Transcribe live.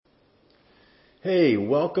Hey,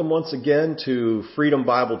 welcome once again to Freedom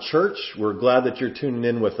Bible Church. We're glad that you're tuning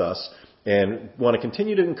in with us and want to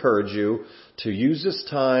continue to encourage you to use this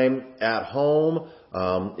time at home,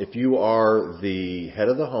 if you are the head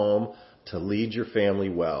of the home, to lead your family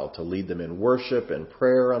well, to lead them in worship and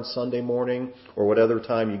prayer on Sunday morning or whatever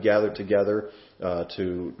time you gather together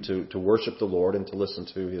to worship the Lord and to listen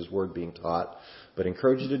to His Word being taught. But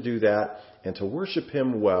encourage you to do that and to worship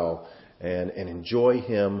Him well and enjoy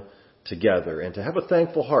Him together and to have a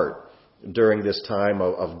thankful heart during this time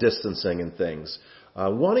of distancing and things. I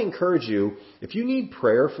want to encourage you, if you need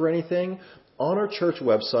prayer for anything, on our church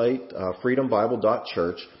website,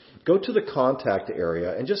 freedombible.church, go to the contact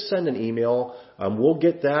area and just send an email. We'll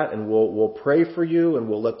get that and we'll pray for you and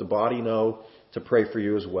we'll let the body know to pray for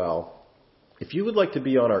you as well. If you would like to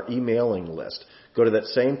be on our emailing list, go to that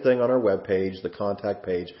same thing on our webpage, the contact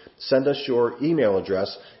page. Send us your email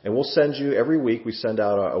address, and we'll send you every week. We send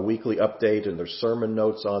out a weekly update, and there's sermon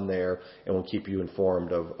notes on there, and we'll keep you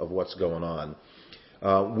informed of what's going on.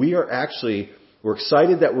 We're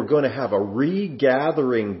excited that we're going to have a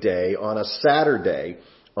regathering day on a Saturday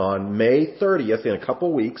on May 30th in a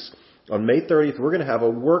couple weeks. On May 30th, we're going to have a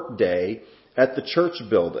work day at the church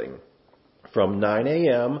building from 9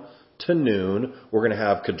 a.m. to noon. We're going to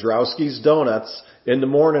have Kudrowski's Donuts in the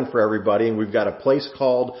morning for everybody, and we've got a place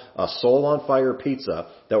called Soul on Fire Pizza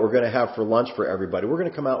that we're going to have for lunch for everybody. We're going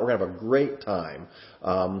to come out. We're going to have a great time.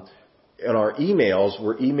 In our emails,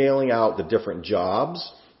 we're emailing out the different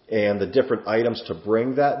jobs and the different items to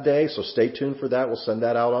bring that day. So stay tuned for that. We'll send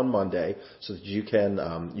that out on Monday so that you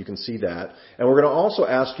can see that. And we're going to also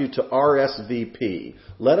ask you to RSVP.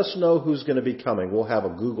 Let us know who's going to be coming. We'll have a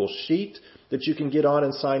Google Sheet that you can get on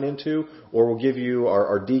and sign into, or we'll give you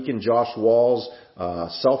our deacon Josh Wall's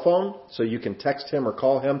cell phone so you can text him or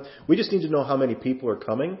call him. We just need to know how many people are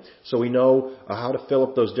coming so we know how to fill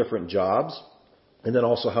up those different jobs and then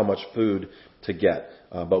also how much food to get.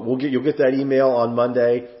 But you'll get that email on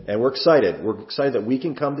Monday, and we're excited. We're excited that we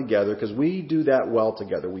can come together because we do that well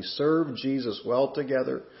together. We serve Jesus well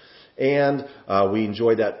together, and we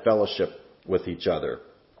enjoy that fellowship with each other.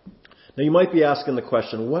 Now, you might be asking the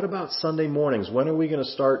question, what about Sunday mornings? When are we going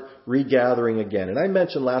to start regathering again? And I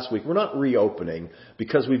mentioned last week, we're not reopening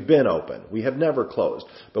because we've been open. We have never closed.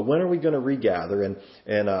 But when are we going to regather? And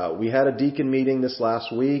we had a deacon meeting this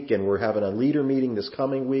last week, and we're having a leader meeting this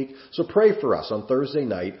coming week. So pray for us on Thursday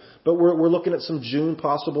night. But we're looking at some June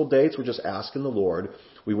possible dates. We're just asking the Lord.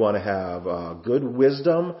 We want to have good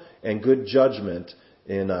wisdom and good judgment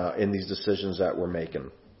in these decisions that we're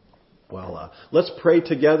making. Well, let's pray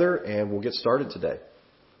together, and we'll get started today.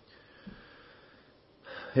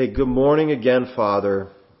 Hey, good morning again, Father.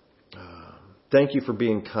 Thank you for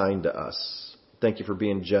being kind to us. Thank you for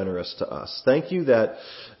being generous to us. Thank you that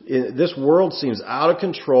this world seems out of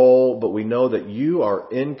control, but we know that you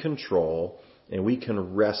are in control, and we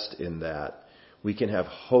can rest in that. We can have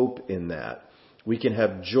hope in that. We can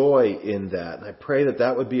have joy in that. And I pray that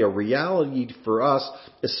that would be a reality for us,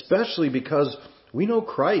 especially because we know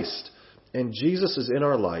Christ. And Jesus is in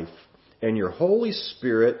our life, and your Holy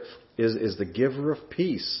Spirit is the giver of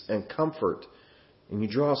peace and comfort, and you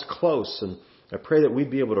draw us close. And I pray that we'd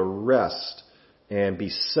be able to rest and be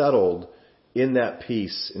settled in that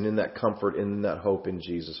peace and in that comfort and in that hope in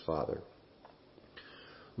Jesus, Father.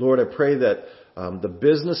 Lord, I pray that the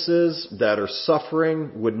businesses that are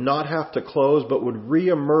suffering would not have to close, but would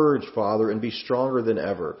reemerge, Father, and be stronger than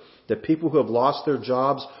ever. That people who have lost their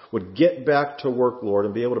jobs would get back to work, Lord,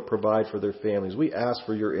 and be able to provide for their families. We ask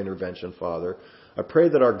for your intervention, Father. I pray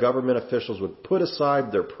that our government officials would put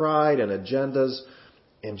aside their pride and agendas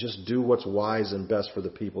and just do what's wise and best for the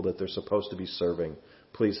people that they're supposed to be serving.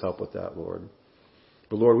 Please help with that, Lord.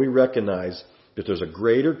 But Lord, we recognize that there's a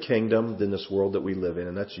greater kingdom than this world that we live in,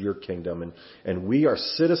 and that's your kingdom. And we are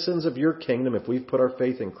citizens of your kingdom if we've put our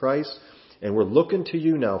faith in Christ. And we're looking to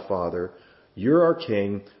you now, Father. You're our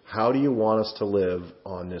King. How do you want us to live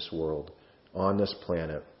on this world, on this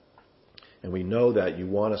planet? And we know that you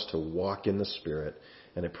want us to walk in the Spirit.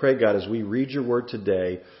 And I pray, God, as we read your word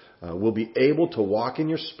today, we'll be able to walk in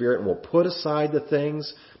your Spirit, and we'll put aside the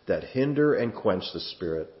things that hinder and quench the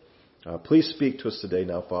Spirit. Please speak to us today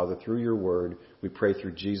now, Father, through your word. We pray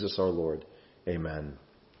through Jesus our Lord. Amen.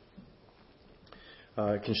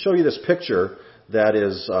 I can show you this picture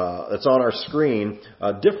that's on our screen.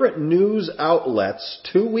 Different news outlets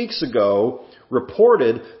 2 weeks ago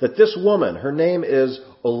reported that this woman, her name is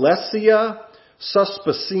Olesya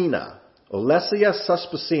Suspasina. Olesya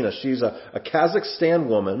Suspasina. She's a Kazakhstan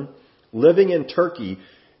woman living in Turkey.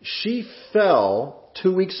 She fell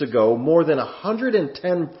 2 weeks ago more than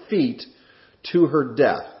 110 feet to her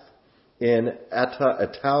death in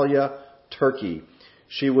Antalya, Turkey.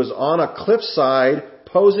 She was on a cliffside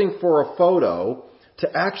posing for a photo to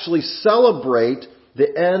actually celebrate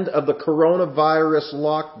the end of the coronavirus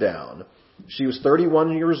lockdown. She was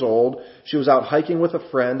 31 years old. She was out hiking with a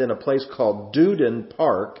friend in a place called Duden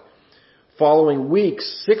Park, following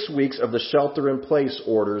 6 weeks of the shelter-in-place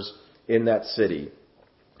orders in that city.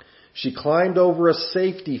 She climbed over a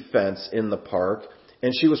safety fence in the park,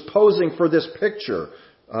 and she was posing for this picture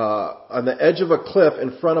on the edge of a cliff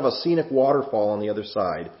in front of a scenic waterfall on the other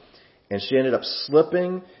side. And she ended up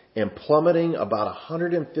slipping and plummeting about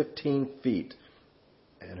 115 feet.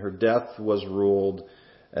 And her death was ruled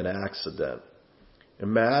an accident.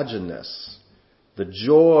 Imagine this. The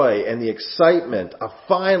joy and the excitement of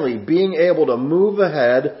finally being able to move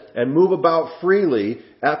ahead and move about freely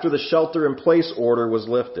after the shelter-in-place order was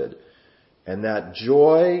lifted. And that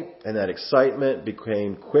joy and that excitement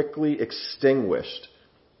became quickly extinguished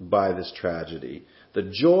by this tragedy. The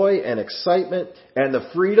joy and excitement and the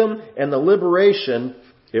freedom and the liberation,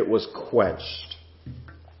 it was quenched.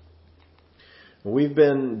 We've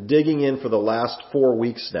been digging in for the last 4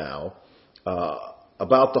 weeks now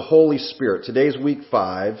about the Holy Spirit. Today's week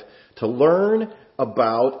 5, to learn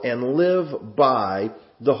about and live by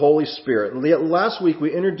the Holy Spirit. And last week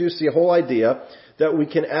we introduced the whole idea that we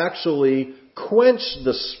can actually quench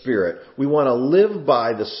the Spirit. We want to live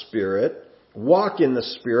by the Spirit, walk in the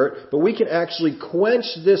Spirit, but we can actually quench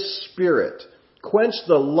this Spirit, quench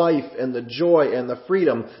the life and the joy and the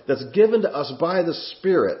freedom that's given to us by the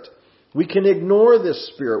Spirit. We can ignore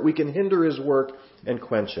this Spirit. We can hinder His work and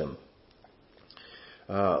quench Him.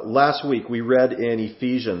 Last week we read in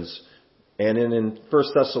Ephesians and in 1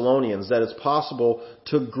 Thessalonians that it's possible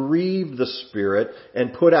to grieve the Spirit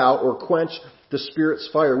and put out or quench the Spirit's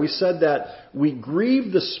fire. We said that we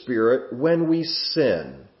grieve the Spirit when we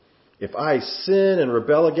sin. If I sin and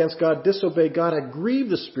rebel against God, disobey God, I grieve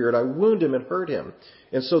the Spirit, I wound Him and hurt Him.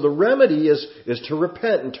 And so the remedy is to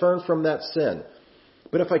repent and turn from that sin.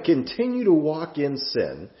 But if I continue to walk in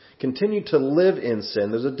sin, continue to live in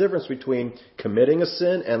sin, there's a difference between committing a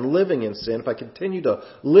sin and living in sin. If I continue to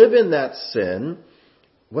live in that sin,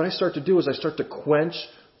 what I start to do is I start to quench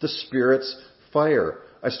the Spirit's fire.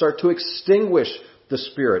 I start to extinguish the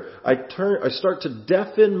Spirit. I start to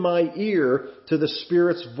deafen my ear to the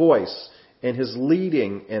Spirit's voice and His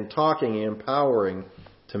leading and talking and empowering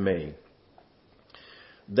to me.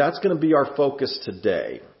 That's going to be our focus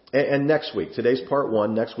today. And next week. Today's part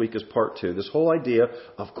 1. Next week is part 2. This whole idea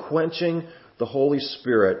of quenching the Holy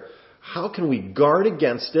Spirit. How can we guard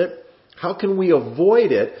against it? How can we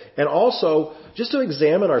avoid it? And also, just to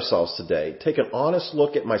examine ourselves today, take an honest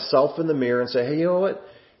look at myself in the mirror and say, hey,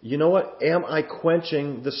 you know what? Am I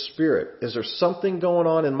quenching the Spirit? Is there something going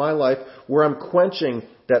on in my life where I'm quenching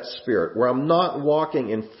that Spirit, where I'm not walking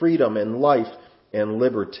in freedom and life and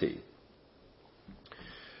liberty?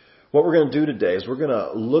 What we're going to do today is we're going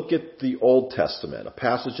to look at the Old Testament, a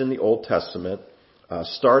passage in the Old Testament,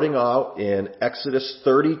 starting out in Exodus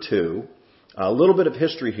 32. A little bit of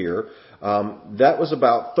history here. That was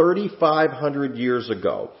about 3,500 years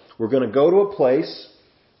ago. We're going to go to a place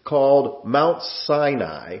called Mount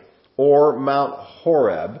Sinai or Mount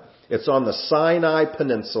Horeb. It's on the Sinai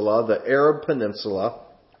Peninsula, the Arab Peninsula.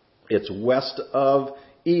 It's west of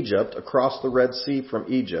Egypt, across the Red Sea from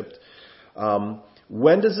Egypt.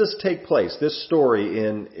 When does this take place? This story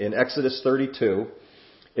in Exodus 32,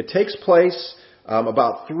 it takes place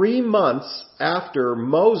about 3 months after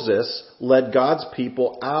Moses led God's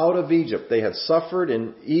people out of Egypt. They had suffered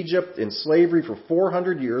in Egypt in slavery for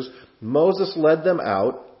 400 years. Moses led them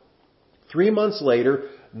out. 3 months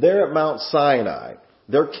later, they're at Mount Sinai.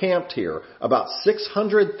 They're camped here. About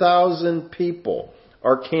 600,000 people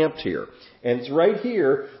are camped here. And it's right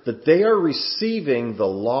here that they are receiving the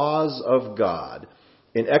laws of God.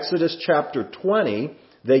 In Exodus chapter 20,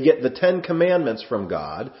 they get the 10 Commandments from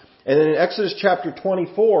God. And then in Exodus chapter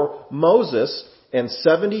 24, Moses and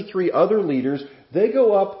 73 other leaders, they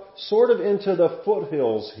go up sort of into the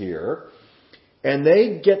foothills here. And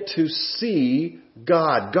they get to see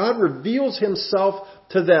God. God reveals Himself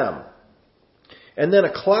to them. And then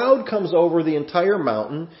a cloud comes over the entire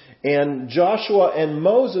mountain, and Joshua and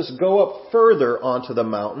Moses go up further onto the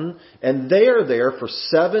mountain, and they are there for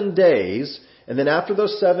 7 days. And then after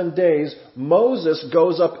those 7 days, Moses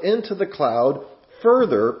goes up into the cloud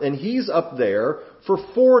further, and he's up there for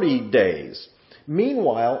 40 days.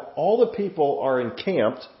 Meanwhile, all the people are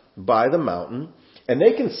encamped by the mountain, and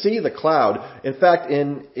they can see the cloud. In fact,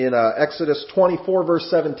 in Exodus 24, verse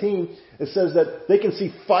 17, it says that they can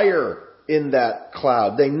see fire in that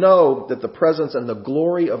cloud. They know that the presence and the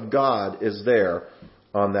glory of God is there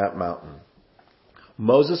on that mountain.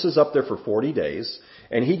 Moses is up there for 40 days,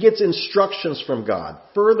 And he gets instructions from God,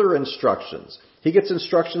 further instructions. He gets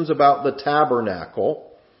instructions about the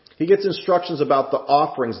tabernacle. He gets instructions about the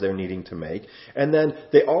offerings they're needing to make. And then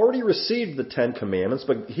they already received the 10 Commandments,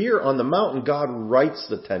 but here on the mountain, God writes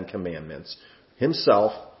the 10 Commandments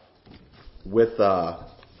himself with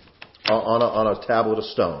on a tablet of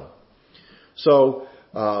stone. So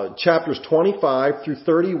chapters 25 through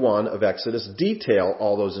 31 of Exodus detail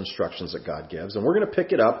all those instructions that God gives. And we're going to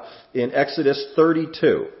pick it up in Exodus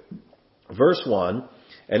 32, verse 1.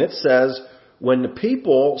 And it says, when the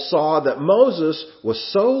people saw that Moses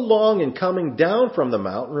was so long in coming down from the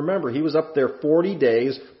mountain, remember, he was up there 40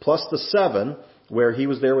 days plus the 7, where he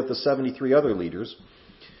was there with the 73 other leaders.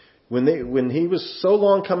 When he was so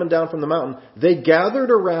long coming down from the mountain, they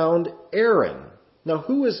gathered around Aaron. Now,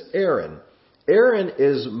 who is Aaron? Aaron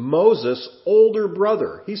is Moses' older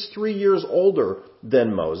brother. He's 3 years older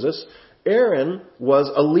than Moses. Aaron was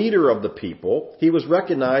a leader of the people. He was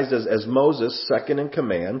recognized as Moses' second in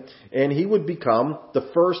command, and he would become the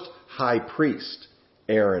first high priest.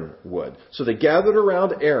 Aaron would. So they gathered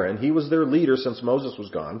around Aaron. He was their leader since Moses was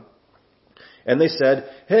gone. And they said,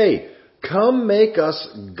 hey, come make us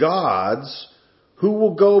gods who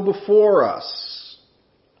will go before us.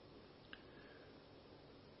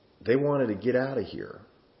 They wanted to get out of here.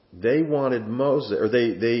 They wanted Moses,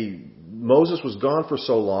 Moses was gone for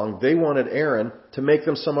so long, they wanted Aaron to make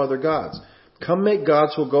them some other gods. Come make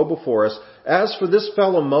gods who will go before us. As for this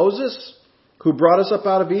fellow Moses, who brought us up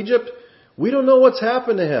out of Egypt, we don't know what's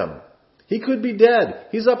happened to him. He could be dead.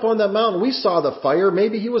 He's up on that mountain. We saw the fire.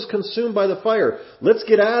 Maybe he was consumed by the fire. Let's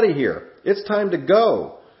get out of here. It's time to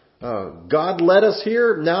go. God led us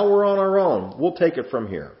here. Now we're on our own. We'll take it from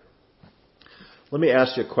here. Let me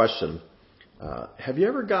ask you a question. Have you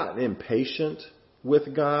ever gotten impatient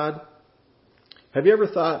with God? Have you ever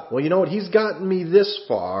thought, well, you know what? He's gotten me this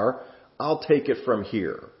far. I'll take it from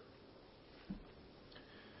here.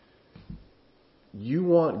 You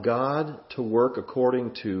want God to work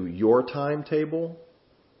according to your timetable?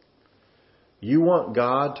 You want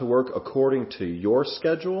God to work according to your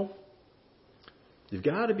schedule? You've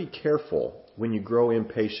got to be careful when you grow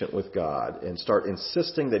impatient with God and start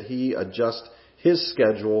insisting that He adjust His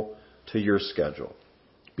schedule to your schedule.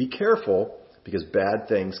 Be careful because bad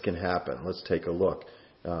things can happen. Let's take a look.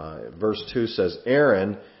 Verse 2 says,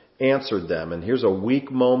 Aaron answered them. And here's a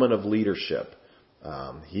weak moment of leadership.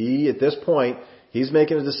 At this point, he's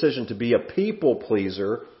making a decision to be a people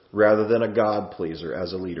pleaser rather than a God pleaser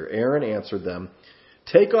as a leader. Aaron answered them,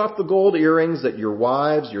 take off the gold earrings that your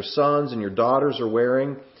wives, your sons, and your daughters are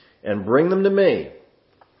wearing and bring them to me.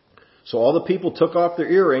 So all the people took off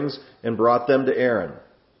their earrings and brought them to Aaron.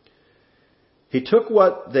 He took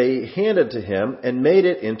what they handed to him and made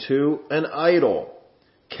it into an idol,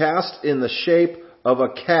 cast in the shape of a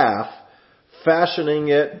calf, fashioning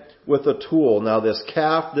it with a tool. Now this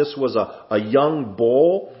calf, this was a young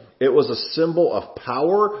bull. It was a symbol of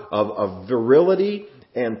power, of virility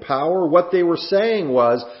and power. What they were saying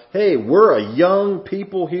was, hey, we're a young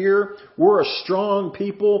people here. We're a strong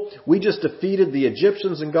people. We just defeated the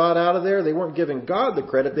Egyptians and got out of there. They weren't giving God the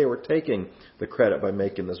credit. They were taking the credit by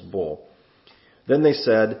making this bull. Then they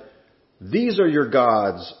said, these are your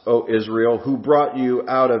gods, O Israel, who brought you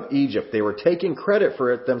out of Egypt. They were taking credit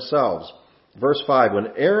for it themselves. Verse 5, when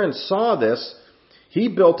Aaron saw this, he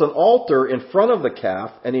built an altar in front of the calf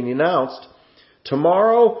and he announced,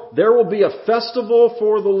 tomorrow there will be a festival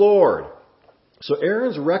for the Lord. So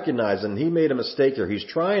Aaron's recognizing he made a mistake here. He's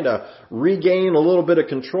trying to regain a little bit of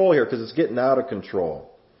control here because it's getting out of control.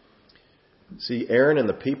 See, Aaron and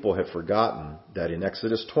the people have forgotten that in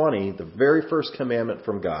Exodus 20, the very first commandment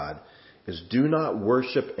from God is do not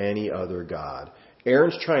worship any other God.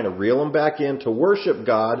 Aaron's trying to reel them back in to worship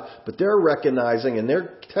God, but they're recognizing and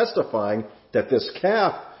they're testifying that this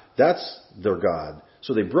calf, that's their God.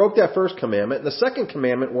 So they broke that first commandment. And the second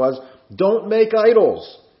commandment was, don't make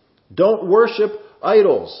idols. Don't worship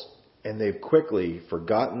idols. And they've quickly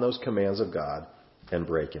forgotten those commands of God and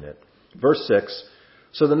breaking it. Verse 6,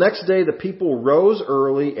 so the next day the people rose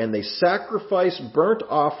early and they sacrificed burnt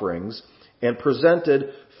offerings and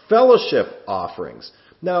presented fellowship offerings.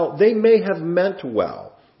 Now, they may have meant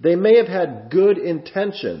well. They may have had good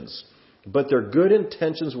intentions, but their good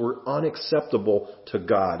intentions were unacceptable to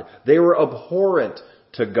God. They were abhorrent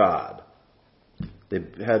to God. They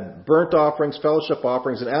had burnt offerings, fellowship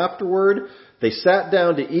offerings, and afterward they sat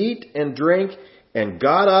down to eat and drink and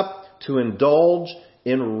got up to indulge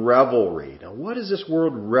in revelry. Now, what does this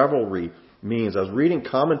word revelry mean? I was reading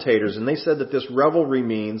commentators, and they said that this revelry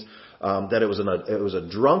means that it was a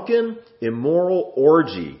drunken, immoral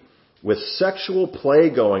orgy with sexual play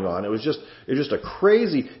going on. It was just a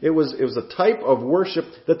crazy, it was a type of worship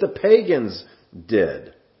that the pagans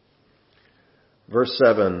did. Verse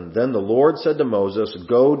 7, then the Lord said to Moses,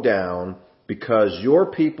 go down, because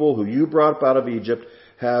your people who you brought up out of Egypt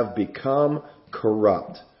have become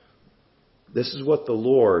corrupt. This is what the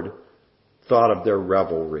Lord thought of their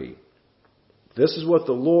revelry. This is what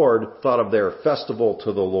the Lord thought of their festival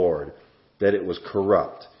to the Lord, that it was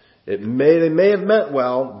corrupt. They may have meant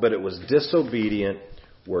well, but it was disobedient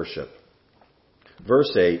worship.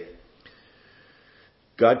 Verse 8,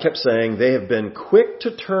 God kept saying, they have been quick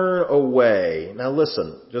to turn away. Now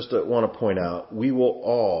listen, just want to point out, we will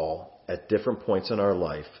all, at different points in our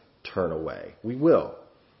life, turn away. We will.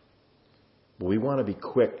 But we want to be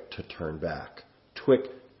quick to turn back, quick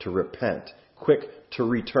to repent, quick to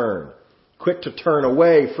return, quick to turn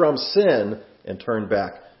away from sin and turn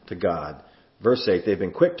back to God. Verse 8, they've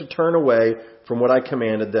been quick to turn away from what I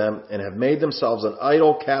commanded them and have made themselves an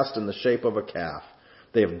idol cast in the shape of a calf.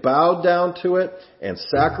 They have bowed down to it and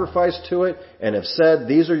sacrificed to it and have said,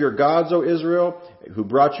 these are your gods, O Israel, who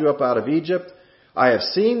brought you up out of Egypt. I have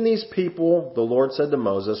seen these people, the Lord said to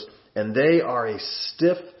Moses, and they are a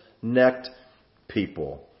stiff-necked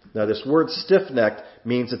people. Now this word stiff-necked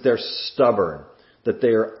means that they're stubborn, that they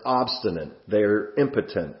are obstinate, they are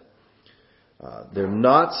impotent. They're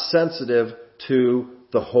not sensitive to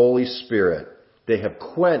the Holy Spirit. They have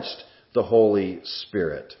quenched the Holy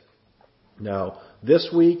Spirit. Now, this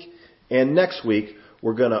week and next week,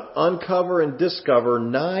 we're going to uncover and discover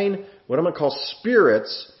 9, what I'm going to call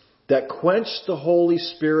spirits that quench the Holy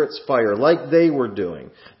Spirit's fire, like they were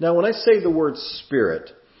doing. Now, when I say the word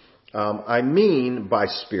spirit, I mean by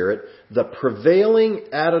spirit the prevailing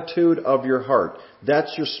attitude of your heart.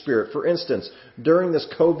 That's your spirit. For instance, during this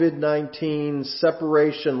COVID-19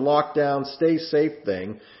 separation, lockdown, stay safe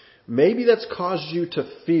thing, maybe that's caused you to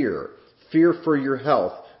fear for your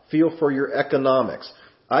health, fear for your economics.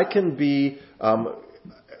 I can be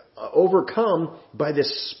overcome by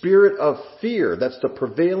this spirit of fear. That's the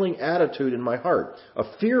prevailing attitude in my heart. A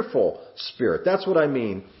fearful spirit. That's what I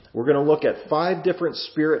mean. We're going to look at 5 different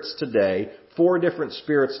spirits today, 4 different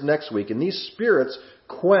spirits next week. And these spirits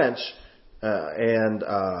quench and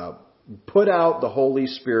put out the Holy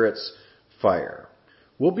Spirit's fire.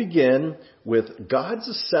 We'll begin with God's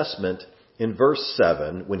assessment in verse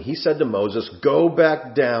 7 when he said to Moses, go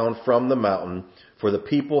back down from the mountain, for the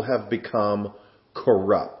people have become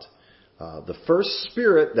corrupt. The first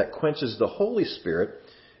spirit that quenches the Holy Spirit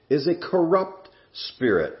is a corrupt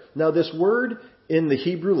spirit. Now this word in the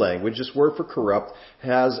Hebrew language, this word for corrupt,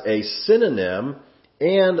 has a synonym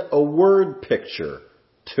and a word picture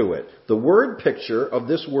to it. The word picture of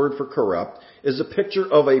this word for corrupt is a picture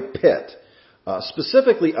of a pit.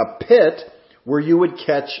 Specifically a pit where you would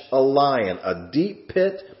catch a lion, a deep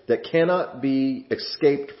pit that cannot be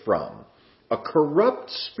escaped from. A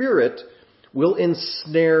corrupt spirit will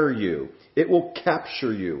ensnare you. It will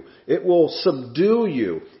capture you. It will subdue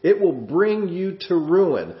you. It will bring you to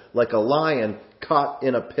ruin like a lion caught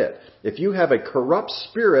in a pit. If you have a corrupt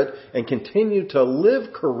spirit and continue to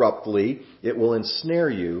live corruptly, it will ensnare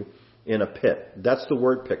you in a pit. That's the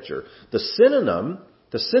word picture. The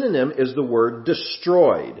synonym is the word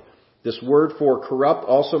destroyed. This word for corrupt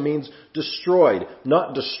also means destroyed.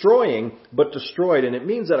 Not destroying, but destroyed. And it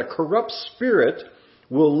means that a corrupt spirit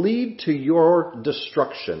will lead to your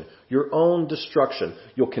destruction, your own destruction.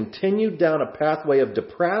 You'll continue down a pathway of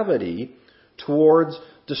depravity towards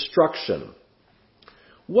destruction.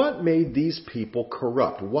 What made these people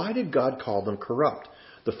corrupt? Why did God call them corrupt?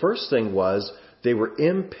 The first thing was they were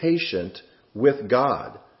impatient with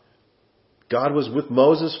God. God was with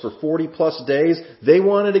Moses for 40 plus days. They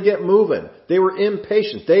wanted to get moving. They were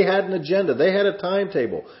impatient. They had an agenda. They had a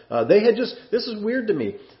timetable. This is weird to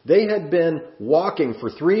me. They had been walking for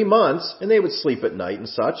 3 months and they would sleep at night and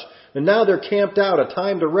such. And now they're camped out, a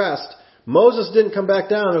time to rest. Moses didn't come back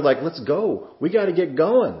down. They're like, let's go. We got to get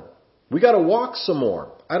going. We got to walk some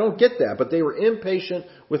more. I don't get that, but they were impatient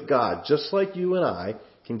with God, just like you and I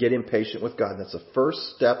can get impatient with God. That's the first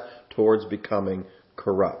step towards becoming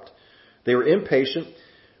corrupt. They were impatient,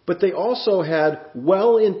 but they also had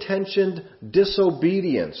well-intentioned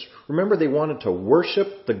disobedience. Remember, they wanted to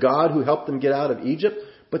worship the God who helped them get out of Egypt,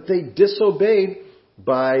 but they disobeyed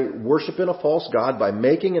by worshiping a false god, by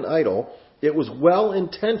making an idol. It was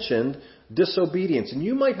well-intentioned disobedience. And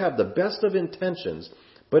you might have the best of intentions,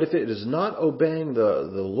 but if it is not obeying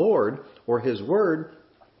the Lord or His Word,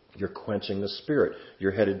 you're quenching the Spirit.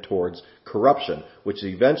 You're headed towards corruption, which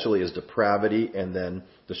eventually is depravity and then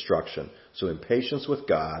destruction. So impatience with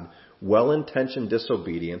God, well-intentioned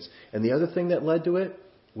disobedience, and the other thing that led to it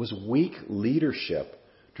was weak leadership.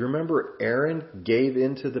 Do Do you remember Aaron gave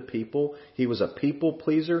in to the people? He was a people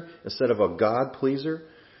pleaser instead of a God pleaser.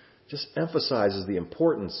 Just emphasizes the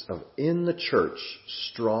importance of, in the church,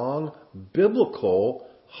 strong, biblical,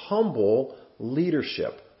 humble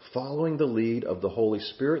leadership, following the lead of the Holy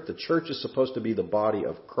Spirit. The church is supposed to be the body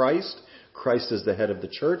of Christ. Christ is the head of the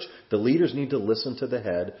church. The leaders need to listen to the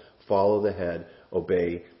head, follow the head,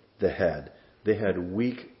 obey the head. They had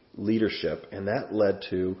weak leadership, and that led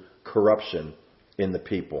to corruption in the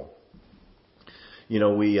people. We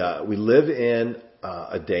live in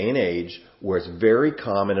a day and age where it's very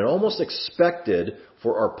common and almost expected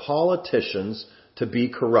for our politicians to be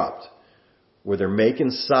corrupt, where they're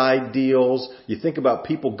making side deals. You think about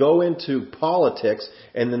people go into politics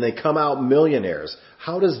and then they come out millionaires.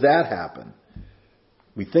 How does that happen?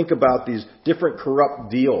 We think about these different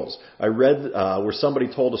corrupt deals. I read where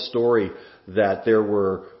somebody told a story that there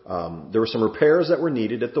were some repairs that were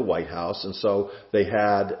needed at the White House, and so they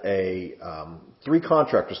had three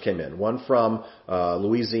contractors came in, one from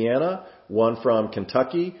Louisiana, one from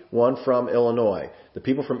Kentucky, one from Illinois. The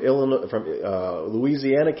people from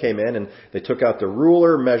Louisiana came in and they took out the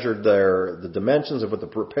ruler, measured the dimensions of what the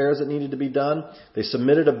repairs that needed to be done. They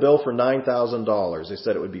submitted a bill for $9,000. They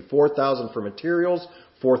said it would be $4,000 for materials,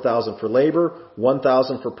 $4,000 for labor,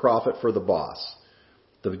 $1,000 for profit for the boss.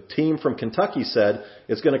 The team from Kentucky said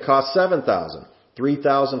it's going to cost $7,000.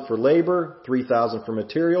 $3,000 for labor, $3,000 for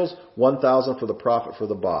materials, $1,000 for the profit for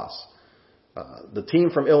the boss. The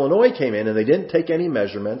team from Illinois came in and they didn't take any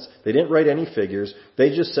measurements. They didn't write any figures.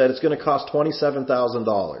 They just said it's going to cost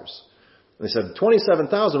 $27,000. They said,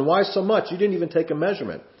 $27,000, why so much? You didn't even take a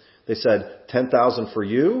measurement. They said, $10,000 for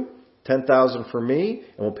you, $10,000 for me,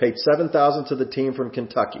 and we'll pay $7,000 to the team from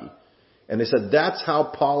Kentucky. And they said, that's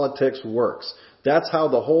how politics works. That's how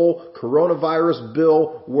the whole coronavirus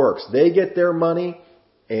bill works. They get their money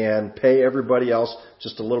and pay everybody else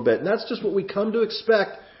just a little bit. And that's just what we come to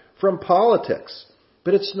expect from politics.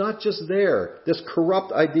 But it's not just there. This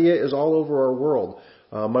corrupt idea is all over our world.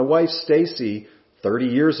 My wife, Stacy, 30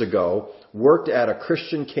 years ago, worked at a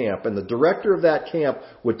Christian camp. And the director of that camp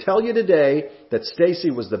would tell you today that Stacy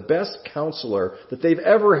was the best counselor that they've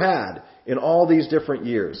ever had in all these different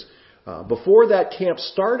years. Before that camp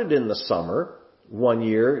started in the summer, one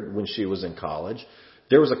year when she was in college,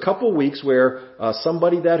 there was a couple weeks where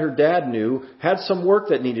somebody that her dad knew had some work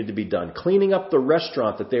that needed to be done, cleaning up the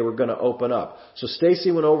restaurant that they were going to open up. So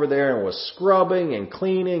Stacy went over there and was scrubbing and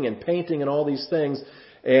cleaning and painting and all these things.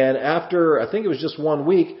 And after, I think it was just 1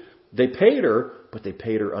 week, they paid her, but they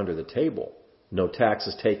paid her under the table. No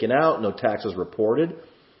taxes taken out, no taxes reported.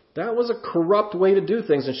 That was a corrupt way to do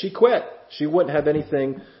things, and she quit. She wouldn't have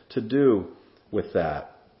anything to do with that.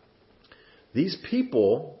 These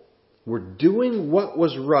people were doing what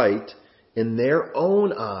was right in their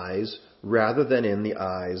own eyes rather than in the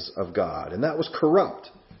eyes of God. And that was corrupt.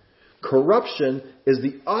 Corruption is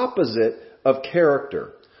the opposite of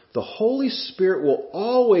character. The Holy Spirit will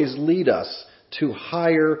always lead us to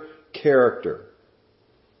higher character.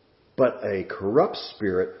 But a corrupt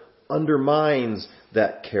spirit undermines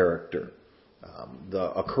that character.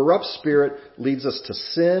 A corrupt spirit leads us to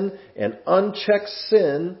sin, and unchecked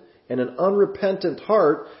sin and an unrepentant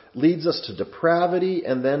heart leads us to depravity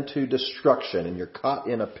and then to destruction. And you're caught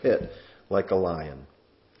in a pit like a lion.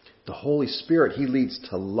 The Holy Spirit, He leads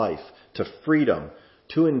to life, to freedom,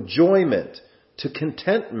 to enjoyment, to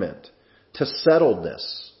contentment, to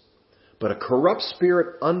settledness. But a corrupt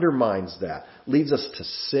spirit undermines that, leads us to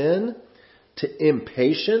sin, to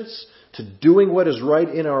impatience, to doing what is right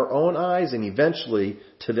in our own eyes, and eventually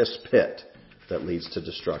to this pit that leads to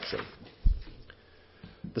destruction.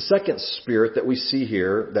 The second spirit that we see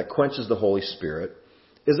here that quenches the Holy Spirit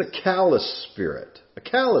is a callous spirit. A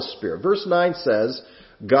callous spirit. Verse 9 says,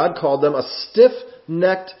 God called them a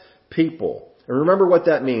stiff-necked people. And remember what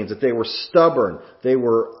that means, that they were stubborn, they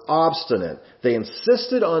were obstinate, they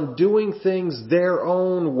insisted on doing things their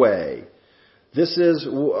own way. This is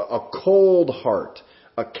a cold heart,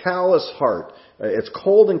 a callous heart. It's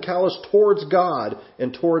cold and callous towards God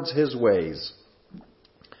and towards His ways.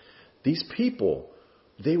 These people,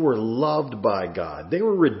 they were loved by God. They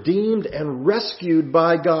were redeemed and rescued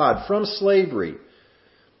by God from slavery.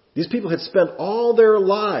 These people had spent all their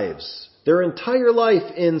lives, their entire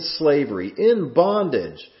life in slavery, in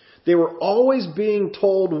bondage. They were always being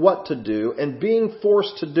told what to do and being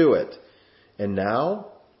forced to do it. And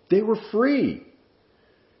now they were free.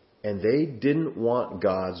 And they didn't want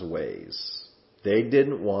God's ways. They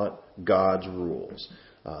didn't want God's rules.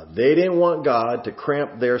 They didn't want God to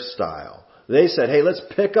cramp their style. They said, hey, let's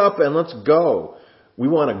pick up and let's go. We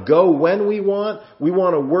want to go when we want. We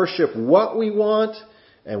want to worship what we want.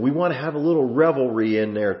 And we want to have a little revelry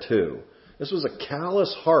in there too. This was a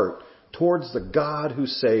callous heart towards the God who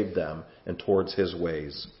saved them and towards His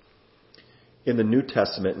ways. In the New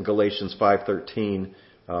Testament, in Galatians 5:13,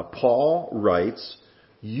 Paul writes,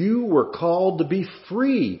 "You were called to be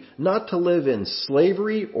free, not to live in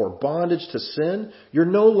slavery or bondage to sin. You're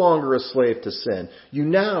no longer a slave to sin.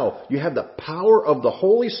 You have the power of the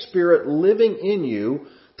Holy Spirit living in you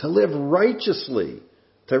to live righteously,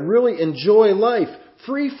 to really enjoy life,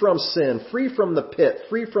 free from sin, free from the pit,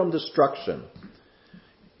 free from destruction."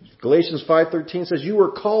 Galatians 5:13 says, "You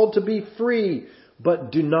were called to be free,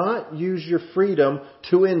 but do not use your freedom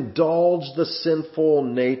to indulge the sinful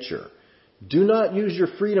nature." Do not use your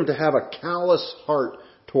freedom to have a callous heart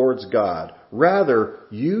towards God. Rather,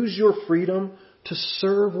 use your freedom to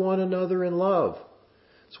serve one another in love.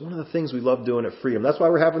 It's one of the things we love doing at Freedom. That's why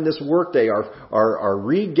we're having this workday. Our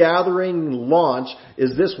regathering launch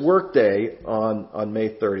is this workday on May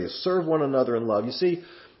 30th. Serve one another in love. You see,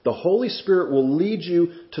 the Holy Spirit will lead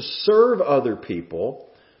you to serve other people.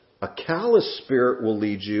 A callous spirit will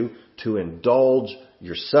lead you to indulge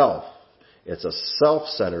yourself. It's a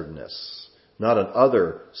self-centeredness, not an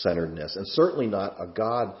other-centeredness, and certainly not a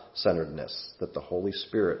God-centeredness that the Holy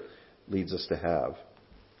Spirit leads us to have.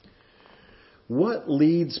 What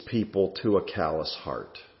leads people to a callous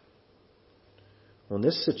heart? Well, in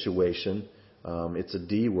this situation, it's a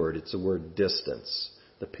D word. It's the word distance.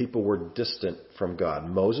 The people were distant from God.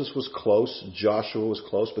 Moses was close. Joshua was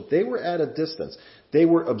close, but they were at a distance. They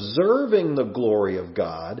were observing the glory of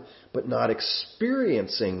God, but not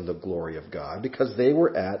experiencing the glory of God because they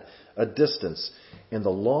were at a distance. And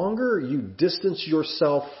the longer you distance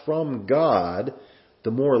yourself from God,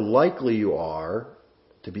 the more likely you are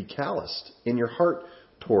to be calloused in your heart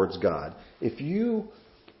towards God. If you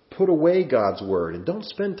put away God's Word and don't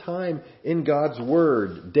spend time in God's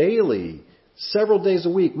Word daily, several days a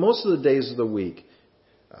week, most of the days of the week,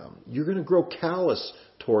 you're going to grow callous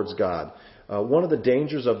towards God. One of the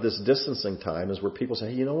dangers of this distancing time is where people say,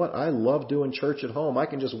 "Hey, you know what? I love doing church at home. I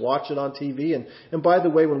can just watch it on TV." And by the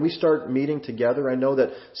way, when we start meeting together, I know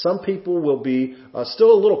that some people will be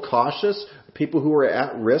still a little cautious, people who are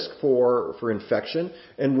at risk for infection,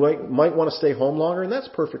 and might want to stay home longer, and that's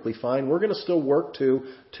perfectly fine. We're going to still work to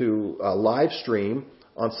live stream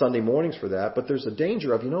on Sunday mornings for that, but there's a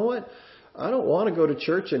danger of, you know what? I don't want to go to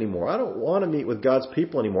church anymore. I don't want to meet with God's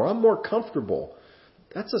people anymore. I'm more comfortable.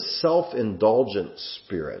 That's a self-indulgent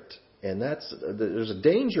spirit. And there's a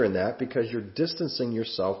danger in that because you're distancing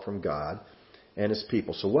yourself from God and His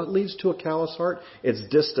people. So what leads to a callous heart? It's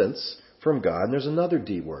distance from God. And there's another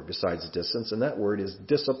D word besides distance, and that word is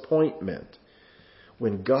disappointment.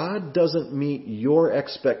 When God doesn't meet your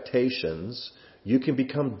expectations, you can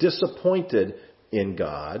become disappointed in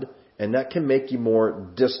God, and that can make you more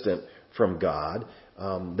distant from God.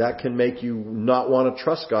 That can make you not want to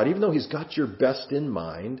trust God, even though He's got your best in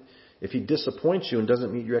mind. If He disappoints you and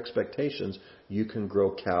doesn't meet your expectations, you can grow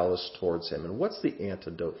callous towards Him. And what's the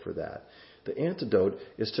antidote for that? The antidote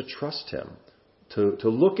is to trust Him, to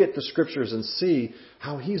look at the Scriptures and see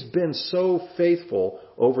how He's been so faithful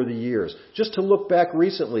over the years. Just to look back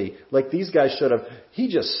recently, like these guys should have, He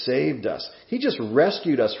just saved us. He just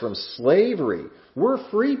rescued us from slavery. We're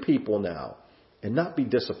free people now. And not be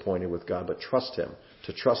disappointed with God, but trust Him,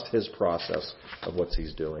 to trust His process of what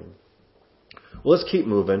He's doing. Well, let's keep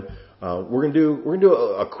moving. We're going to do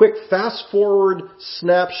a quick fast forward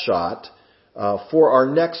snapshot for our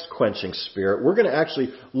next quenching spirit. We're going to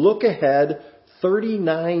actually look ahead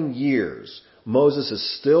 39 years. Moses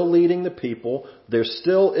is still leading the people. They're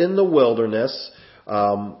still in the wilderness.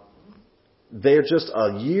 They're just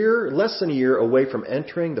less than a year away from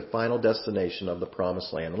entering the final destination of the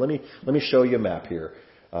Promised Land. Let me show you a map here.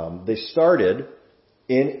 They started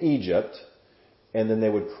in Egypt, and then they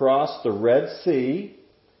would cross the Red Sea,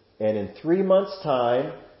 and in 3 months'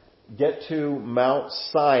 time, get to Mount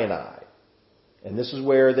Sinai. And this is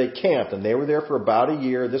where they camped, and they were there for about a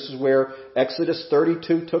year. This is where Exodus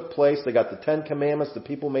 32 took place. They got the 10 Commandments. The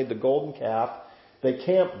people made the golden calf. They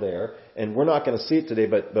camped there, and we're not going to see it today,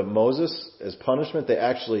 but Moses, as punishment, they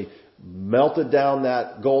actually melted down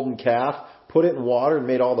that golden calf, put it in water, and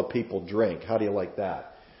made all the people drink. How do you like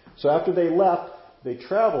that? So after they left, they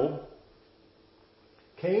traveled,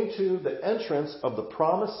 came to the entrance of the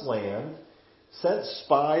Promised Land, sent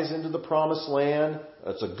spies into the Promised Land.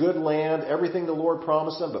 It's a good land, everything the Lord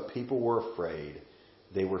promised them, but people were afraid.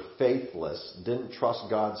 They were faithless, didn't trust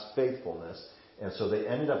God's faithfulness. And so they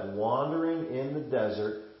ended up wandering in the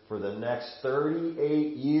desert for the next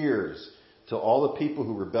 38 years till all the people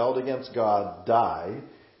who rebelled against God died.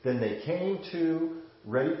 Then they came to,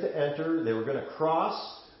 ready to enter. They were going to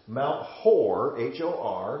cross Mount Hor,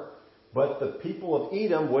 Hor, but the people of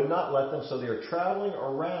Edom would not let them, so they are traveling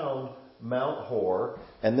around Mount Hor.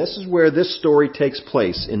 And this is where this story takes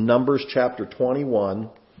place in Numbers chapter 21,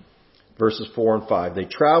 verses 4 and 5. They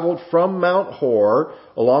traveled from Mount Hor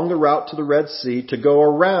along the route to the Red Sea to go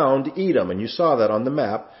around Edom. And you saw that on the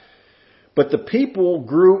map. But the people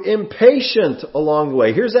grew impatient along the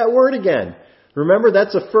way. Here's that word again. Remember,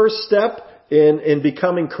 that's the first step in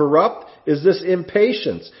becoming corrupt, is this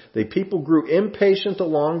impatience. The people grew impatient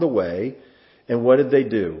along the way. And what did they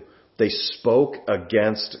do? They spoke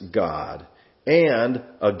against God and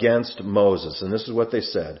against Moses. And this is what they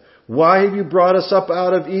said. Why have you brought us up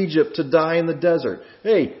out of Egypt to die in the desert?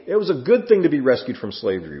 Hey, it was a good thing to be rescued from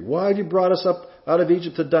slavery. Why have you brought us up out of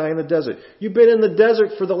Egypt to die in the desert? You've been in the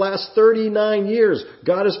desert for the last 39 years.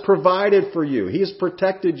 God has provided for you. He has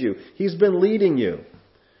protected you. He's been leading you.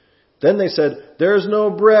 Then they said, there's no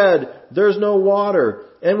bread, there's no water,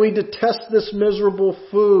 and we detest this miserable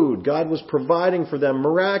food. God was providing for them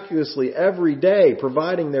miraculously every day,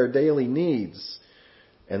 providing their daily needs.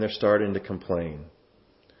 And they're starting to complain.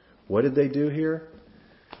 What did they do here?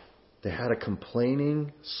 They had a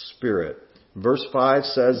complaining spirit. Verse 5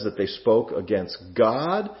 says that they spoke against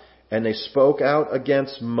God and they spoke out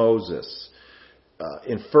against Moses.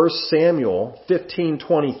 In 1 Samuel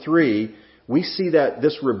 15:23, we see that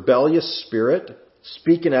this rebellious spirit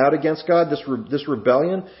speaking out against God, this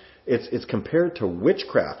rebellion, it's compared to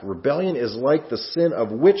witchcraft. Rebellion is like the sin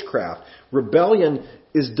of witchcraft. Rebellion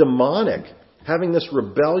is demonic, having this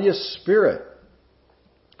rebellious spirit.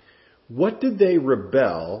 What did they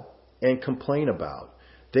rebel and complain about?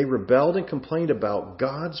 They rebelled and complained about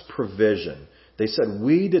God's provision. They said,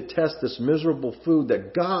 we detest this miserable food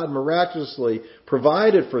that God miraculously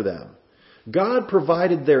provided for them. God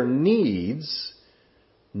provided their needs,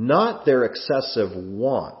 not their excessive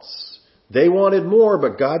wants. They wanted more,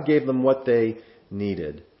 but God gave them what they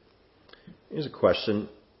needed. Here's a question.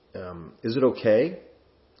 Is it okay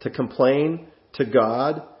to complain to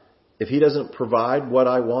God if He doesn't provide what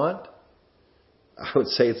I want? I would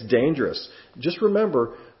say it's dangerous. Just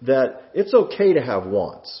remember that it's okay to have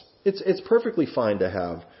wants. It's perfectly fine to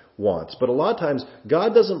have wants. But a lot of times,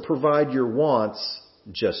 God doesn't provide your wants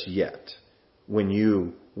just yet when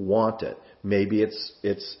you want it. Maybe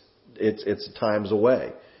it's times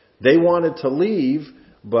away. They wanted to leave,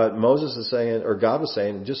 but Moses is saying, or God was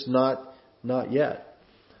saying, just not yet.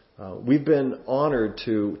 We've been honored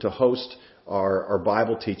to host our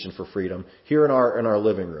Bible teaching for freedom here in our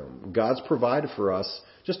living room. God's provided for us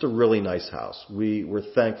just a really nice house. We're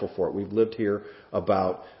thankful for it. We've lived here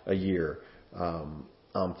about a year.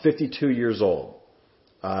 I'm 52 years old.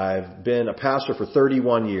 I've been a pastor for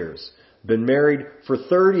 31 years. Been married for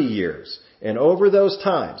 30 years. And over those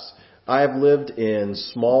times, I have lived in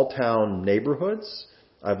small town neighborhoods.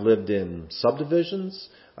 I've lived in subdivisions.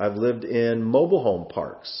 I've lived in mobile home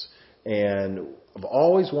parks. And I've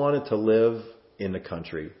always wanted to live in the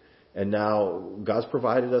country. And now God's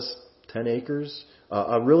provided us 10 acres,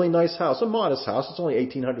 a really nice house, a modest house. It's only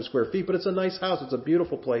 1,800 square feet, but it's a nice house. It's a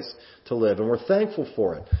beautiful place to live. And we're thankful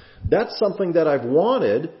for it. That's something that I've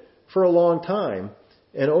wanted for a long time.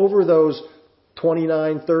 And over those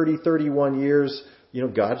 29, 30, 31 years,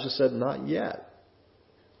 God just said, not yet.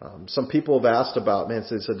 Some people have asked about, they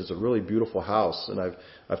said it's a really beautiful house. And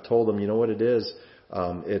I've told them, you know what it is?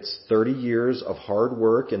 It's 30 years of hard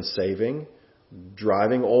work and saving,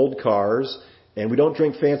 driving old cars, and we don't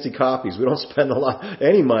drink fancy coffees. We don't spend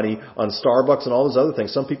any money on Starbucks and all those other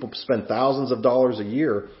things. Some people spend thousands of dollars a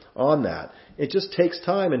year on that. It just takes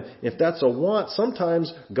time, and if that's a want,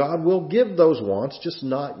 sometimes God will give those wants, just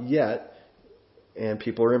not yet, and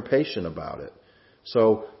people are impatient about it.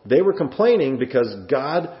 So they were complaining because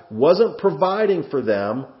God wasn't providing for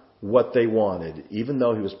them what they wanted, even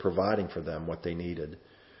though He was providing for them what they needed.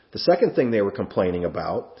 The second thing they were complaining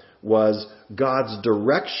about was God's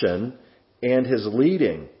direction and His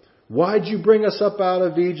leading. Why'd you bring us up out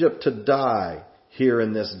of Egypt to die here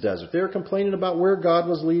in this desert? They were complaining about where God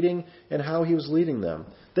was leading and how He was leading them.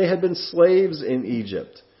 They had been slaves in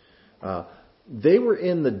Egypt. They were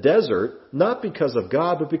in the desert, not because of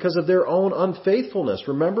God, but because of their own unfaithfulness.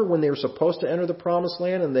 Remember when they were supposed to enter the promised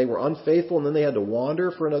land and they were unfaithful and then they had to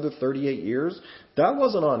wander for another 38 years? That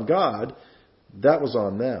wasn't on God. That was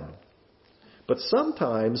on them. But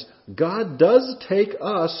sometimes God does take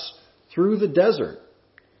us through the desert.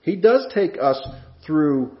 He does take us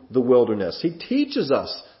through the wilderness. He teaches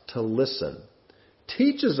us to listen,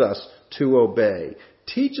 teaches us to obey,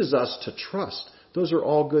 teaches us to trust. Those are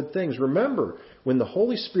all good things. Remember, when the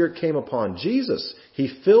Holy Spirit came upon Jesus,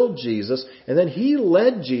 He filled Jesus, and then He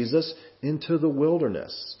led Jesus into the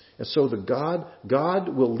wilderness. And so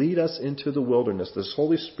God will lead us into the wilderness. This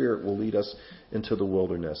Holy Spirit will lead us into the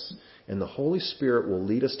wilderness. And the Holy Spirit will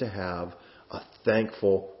lead us to have a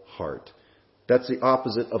thankful heart. That's the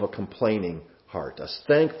opposite of a complaining heart. A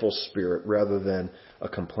thankful spirit rather than a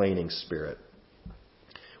complaining spirit. I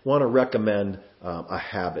want to recommend a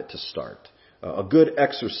habit to start. A good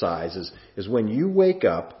exercise is when you wake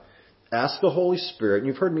up, ask the Holy Spirit, and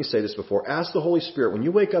you've heard me say this before, ask the Holy Spirit, when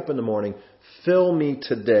you wake up in the morning, fill me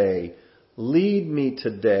today, lead me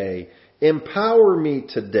today, empower me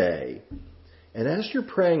today. And as you're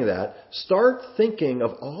praying that, start thinking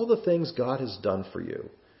of all the things God has done for you.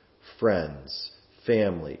 Friends,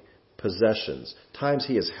 family, possessions, times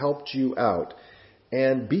He has helped you out.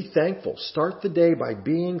 And be thankful. Start the day by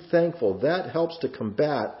being thankful. That helps to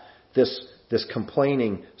combat this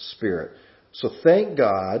complaining spirit. So thank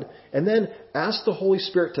God, and then ask the Holy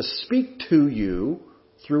Spirit to speak to you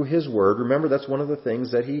through His Word. Remember, that's one of the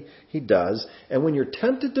things that He does. And when you're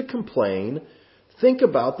tempted to complain, think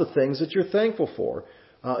about the things that you're thankful for.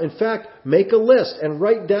 In fact, make a list and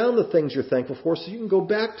write down the things you're thankful for so you can go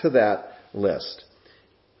back to that list.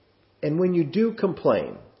 And when you do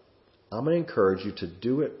complain, I'm going to encourage you to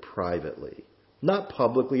do it privately, not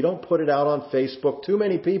publicly. Don't put it out on Facebook. Too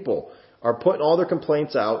many people are putting all their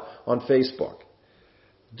complaints out on Facebook.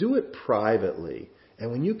 Do it privately.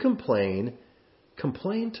 And when you complain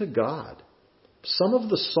to God. Some of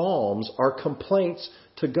the Psalms are complaints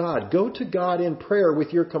to God. Go to God in prayer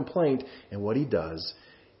with your complaint. And what He does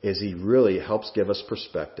is He really helps give us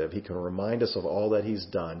perspective. He can remind us of all that He's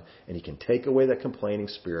done. And He can take away that complaining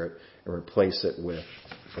spirit and replace it with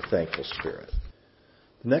a thankful spirit.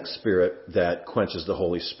 The next spirit that quenches the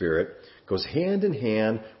Holy Spirit goes hand in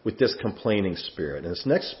hand with this complaining spirit. And this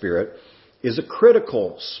next spirit is a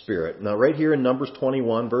critical spirit. Now, right here in Numbers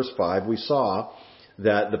 21, verse 5, we saw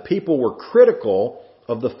that the people were critical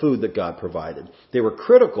of the food that God provided. They were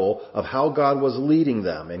critical of how God was leading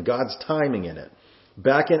them and God's timing in it.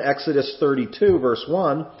 Back in Exodus 32, verse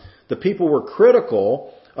 1, the people were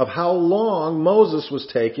critical of how long Moses was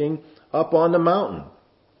taking up on the mountain.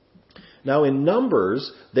 Now in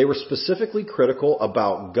Numbers, they were specifically critical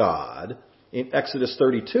about God. In Exodus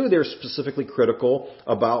 32, they were specifically critical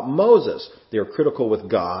about Moses. They were critical with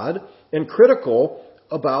God and critical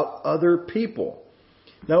about other people.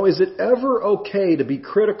 Now, is it ever okay to be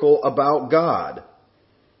critical about God?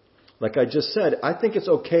 Like I just said, I think it's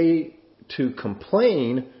okay to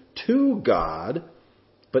complain to God,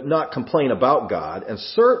 but not complain about God, and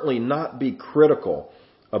certainly not be critical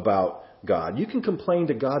about God. You can complain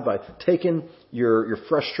to God by taking your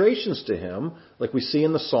frustrations to Him, like we see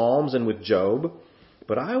in the Psalms and with Job.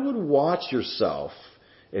 But I would watch yourself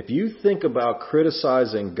if you think about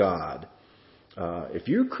criticizing God. If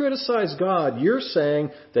you criticize God, you're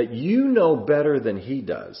saying that you know better than He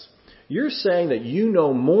does. You're saying that you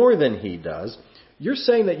know more than He does. You're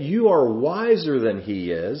saying that you are wiser than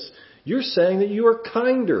He is. You're saying that you are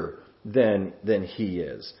kinder than He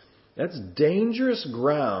is. That's dangerous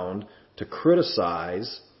ground to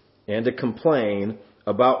criticize and to complain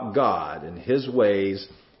about God and His ways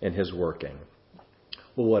and His working.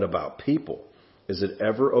 Well, what about people? Is it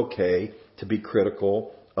ever okay to be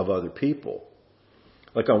critical of other people?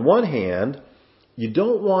 Like on one hand, you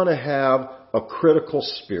don't want to have a critical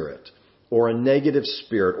spirit or a negative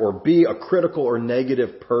spirit or be a critical or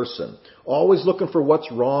negative person, always looking for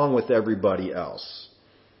what's wrong with everybody else.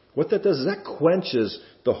 What that does is that quenches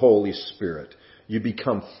the Holy Spirit. You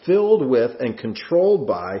become filled with and controlled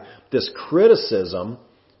by this criticism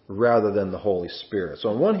rather than the Holy Spirit. So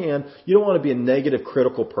on one hand, you don't want to be a negative,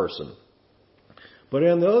 critical person. But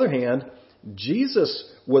on the other hand,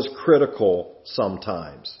 Jesus was critical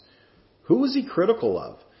sometimes. Who was He critical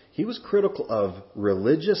of? He was critical of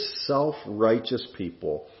religious, self-righteous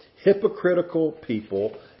people, hypocritical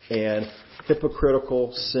people, and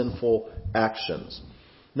hypocritical, sinful actions.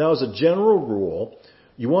 Now, as a general rule,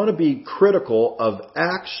 you want to be critical of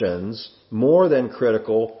actions more than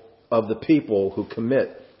critical of the people who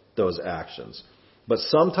commit those actions. But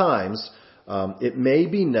sometimes it may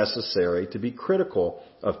be necessary to be critical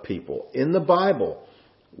of people. In the Bible,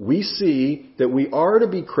 we see that we are to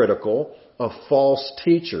be critical of false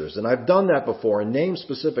teachers. And I've done that before and named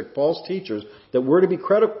specific false teachers that we're to be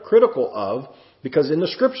critical of, because in the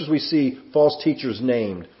Scriptures we see false teachers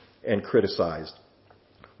named and criticized.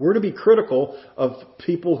 We're to be critical of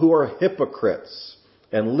people who are hypocrites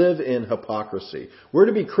and live in hypocrisy. We're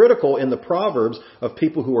to be critical in the Proverbs of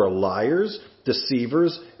people who are liars,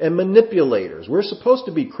 deceivers, and manipulators. We're supposed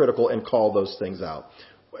to be critical and call those things out.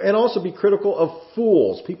 And also be critical of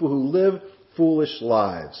fools, people who live foolish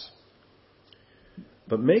lives.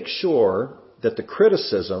 But make sure that the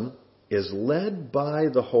criticism is led by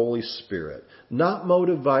the Holy Spirit, not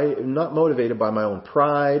motivated by my own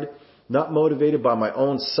pride, not motivated by my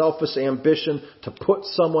own selfish ambition to put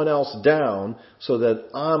someone else down so that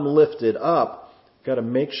I'm lifted up. I've got to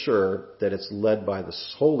make sure that it's led by the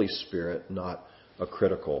Holy Spirit, not a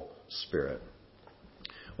critical spirit.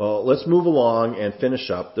 Well, let's move along and finish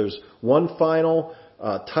up. There's one final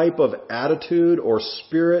type of attitude or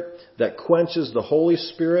spirit that quenches the Holy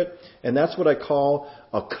Spirit, and that's what I call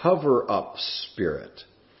a cover-up spirit.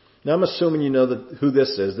 Now, I'm assuming you know who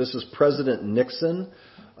this is. This is President Nixon.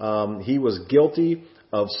 He was guilty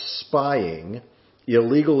of spying,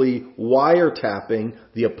 illegally wiretapping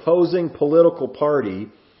the opposing political party,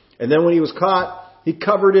 and then when he was caught, he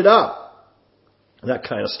covered it up. That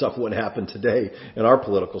kind of stuff wouldn't happen today in our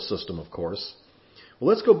political system, of course. Well,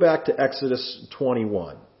 let's go back to Exodus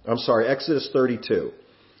 32.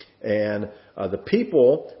 And the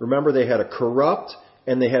people, remember, they had a corrupt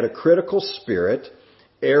and they had a critical spirit.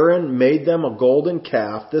 Aaron made them a golden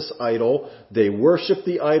calf, this idol. They worshiped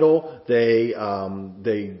the idol.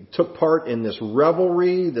 They took part in this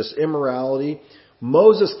revelry, this immorality.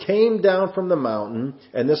 Moses came down from the mountain,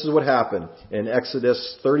 and this is what happened. In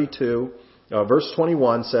Exodus 32, verse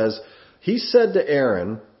 21 says, he said to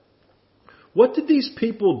Aaron, what did these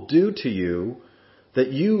people do to you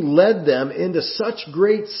that you led them into such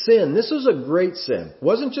great sin? This is a great sin. It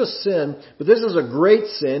wasn't just sin, but this is a great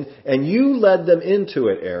sin, and you led them into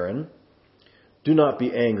it, Aaron. Do not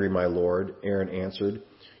be angry, my lord, Aaron answered.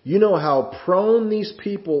 You know how prone these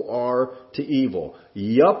people are to evil.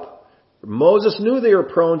 Yup. Moses knew they were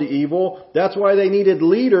prone to evil. That's why they needed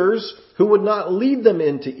leaders who would not lead them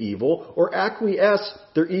into evil or acquiesce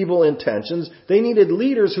their evil intentions. They needed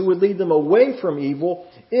leaders who would lead them away from evil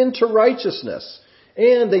into righteousness.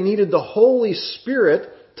 And they needed the Holy Spirit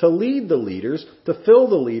to lead the leaders, to fill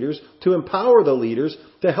the leaders, to empower the leaders,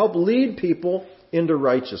 to help lead people into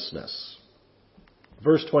righteousness.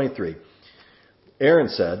 Verse 23. Aaron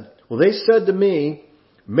said, well, they said to me,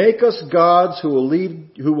 make us gods who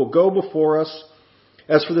will go before us.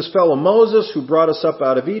 As for this fellow Moses who brought us up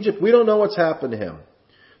out of Egypt, we don't know what's happened to him.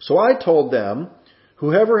 So I told them,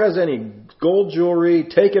 whoever has any gold jewelry,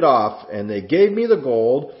 take it off. And they gave me the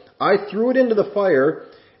gold. I threw it into the fire,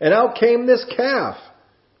 and out came this calf.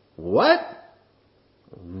 What?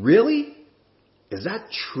 Really? Is that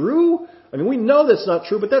true? I mean, we know that's not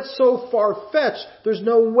true, but that's so far-fetched. There's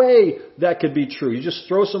no way that could be true. You just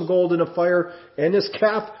throw some gold in a fire, and this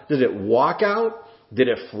calf, did it walk out? Did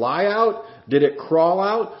it fly out? Did it crawl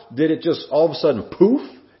out? Did it just all of a sudden poof,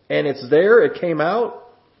 and it's there, it came out?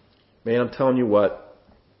 Man, I'm telling you what,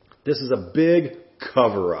 this is a big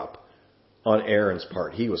cover-up on Aaron's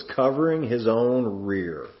part. He was covering his own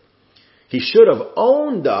rear. He should have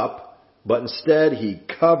owned up, but instead he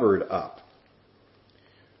covered up.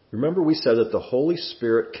 Remember, we said that the Holy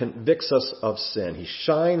Spirit convicts us of sin. He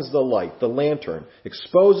shines the light, the lantern,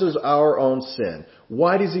 exposes our own sin.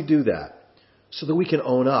 Why does he do that? So that we can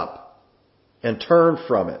own up and turn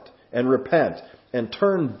from it and repent and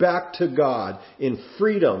turn back to God in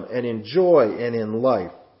freedom and in joy and in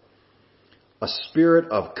life. A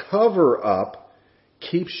spirit of cover-up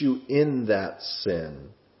keeps you in that sin.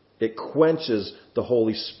 It quenches the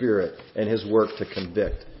Holy Spirit and his work to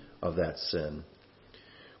convict of that sin.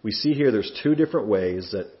 We see here there's two different ways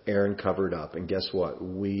that Aaron covered up. And guess what?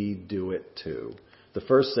 We do it too. The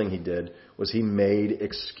first thing he did was he made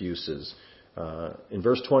excuses. In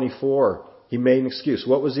verse 24, he made an excuse.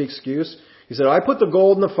 What was the excuse? He said, I put the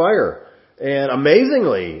gold in the fire. And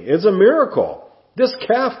amazingly, it's a miracle. This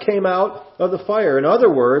calf came out of the fire. In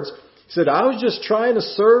other words, he said, I was just trying to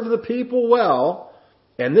serve the people well,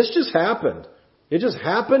 and this just happened. It just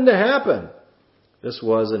happened to happen. This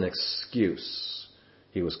was an excuse.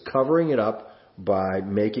 He was covering it up by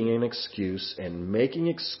making an excuse, and making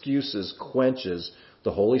excuses quenches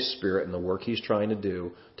the Holy Spirit and the work he's trying to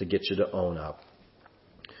do to get you to own up.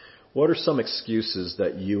 What are some excuses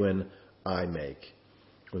that you and I make?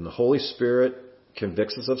 When the Holy Spirit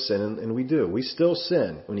convicts us of sin, and we do. We still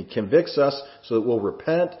sin. When he convicts us so that we'll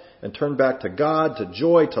repent and turn back to God, to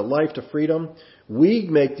joy, to life, to freedom, we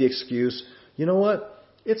make the excuse, you know what?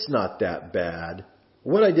 It's not that bad.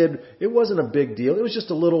 What I did, it wasn't a big deal. It was just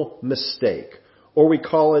a little mistake. Or we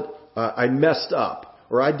call it, I messed up,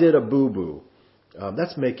 or I did a boo-boo.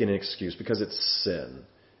 That's making an excuse because it's sin.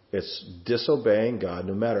 It's disobeying God.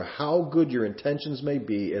 No matter how good your intentions may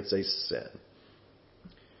be, it's a sin.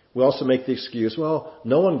 We also make the excuse, well,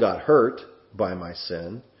 no one got hurt by my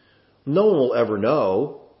sin. No one will ever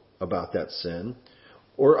know about that sin.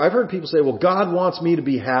 Or I've heard people say, well, God wants me to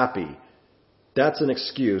be happy. That's an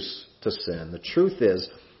excuse to sin. The truth is,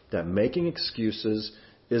 that making excuses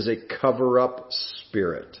is a cover-up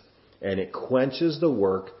spirit, and it quenches the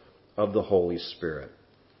work of the Holy Spirit.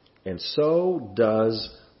 And so does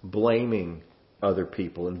blaming other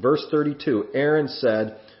people. In verse 32, Aaron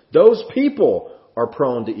said, those people are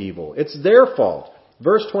prone to evil. It's their fault.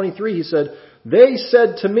 Verse 23, he said, they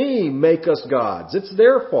said to me, make us gods. It's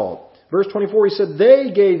their fault. Verse 24, he said,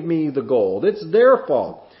 they gave me the gold. It's their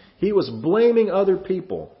fault. He was blaming other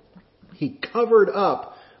people. He covered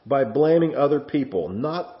up by blaming other people,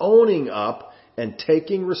 not owning up and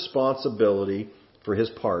taking responsibility for his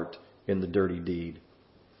part in the dirty deed.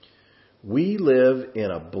 We live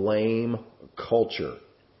in a blame culture.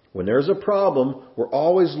 When there's a problem, we're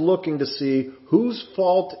always looking to see whose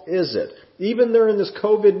fault is it. Even during this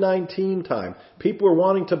COVID-19 time, people are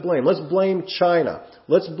wanting to blame. Let's blame China.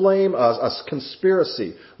 Let's blame a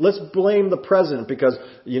conspiracy. Let's blame the president because,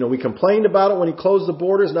 we complained about it when he closed the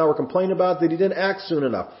borders. Now we're complaining about that he didn't act soon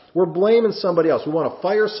enough. We're blaming somebody else. We want to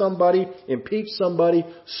fire somebody, impeach somebody,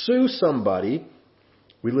 sue somebody.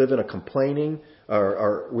 We live in a complaining,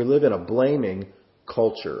 or we live in a blaming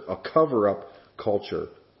culture, a cover-up culture.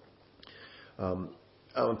 I'm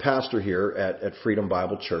a pastor here at Freedom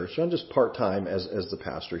Bible Church. I'm just part-time as the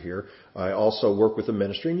pastor here. I also work with the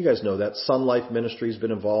ministry, and you guys know that. Sun Life Ministry has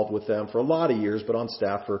been involved with them for a lot of years, but on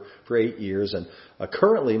staff for 8 years. And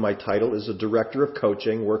currently my title is a director of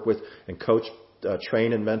coaching, work with and coach,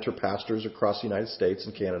 train and mentor pastors across the United States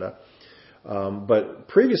and Canada. But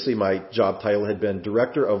previously my job title had been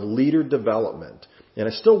Director of Leader Development. And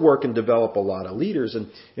I still work and develop a lot of leaders. And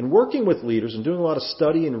in working with leaders and doing a lot of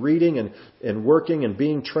study and reading and working and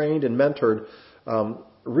being trained and mentored,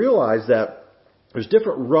 realize that there's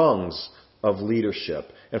different rungs of leadership.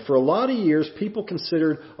 And for a lot of years, people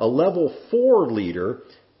considered a level 4 leader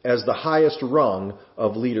as the highest rung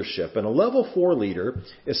of leadership. And a level 4 leader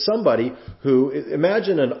is somebody who,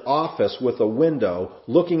 imagine an office with a window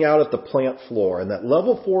looking out at the plant floor. And that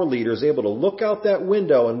level 4 leader is able to look out that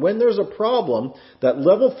window. And when there's a problem, that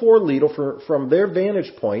level 4 leader, from their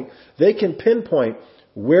vantage point, they can pinpoint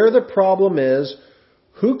where the problem is,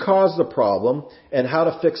 who caused the problem, and how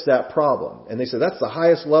to fix that problem. And they say that's the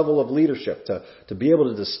highest level of leadership, to be able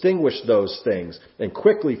to distinguish those things and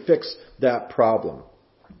quickly fix that problem.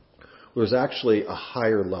 There's actually a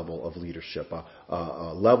higher level of leadership,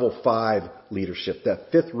 a level 5 leadership,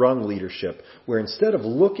 that 5th rung leadership, where instead of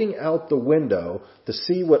looking out the window to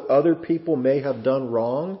see what other people may have done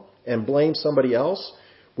wrong and blame somebody else,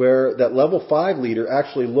 where that level 5 leader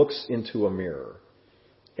actually looks into a mirror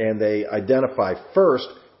and they identify first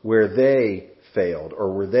where they failed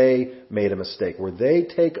or where they made a mistake, where they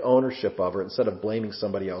take ownership of it instead of blaming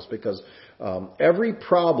somebody else, because every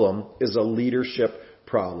problem is a leadership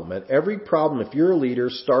problem. And every problem, if you're a leader,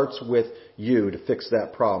 starts with you to fix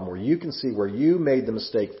that problem, where you can see where you made the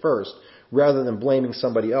mistake first, rather than blaming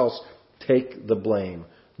somebody else. Take the blame.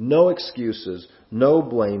 No excuses, no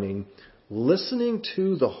blaming. Listening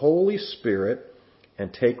to the Holy Spirit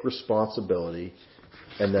and take responsibility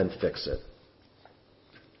and then fix it.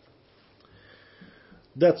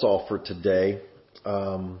 That's all for today.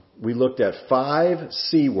 We looked at 5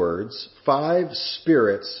 C words, 5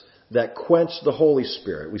 spirits that quench the Holy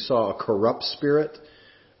Spirit. We saw a corrupt spirit,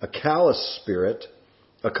 a callous spirit,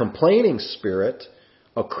 a complaining spirit,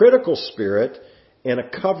 a critical spirit, and a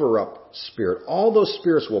cover-up spirit. All those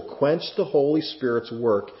spirits will quench the Holy Spirit's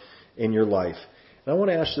work in your life. And I want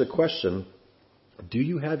to ask you the question, do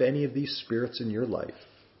you have any of these spirits in your life?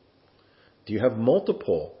 Do you have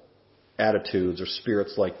multiple attitudes or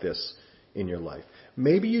spirits like this in your life?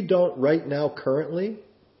 Maybe you don't right now currently,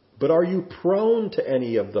 but are you prone to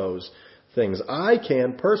any of those things? I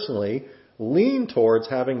can personally lean towards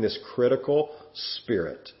having this critical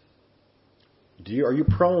spirit. Are you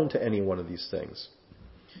prone to any one of these things?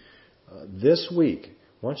 This week,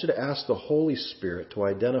 I want you to ask the Holy Spirit to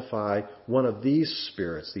identify one of these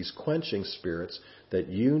spirits, these quenching spirits, that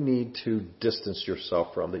you need to distance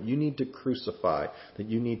yourself from, that you need to crucify, that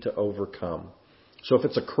you need to overcome. So if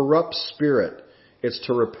it's a corrupt spirit, it's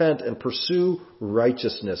to repent and pursue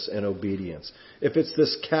righteousness and obedience. If it's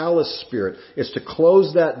this callous spirit, it's to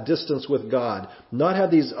close that distance with God, not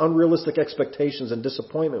have these unrealistic expectations and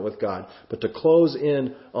disappointment with God, but to close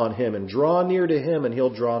in on Him and draw near to Him and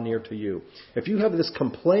He'll draw near to you. If you have this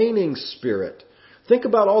complaining spirit, think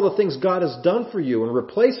about all the things God has done for you and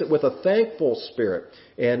replace it with a thankful spirit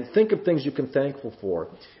and think of things you can be thankful for.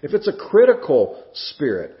 If it's a critical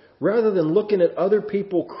spirit, rather than looking at other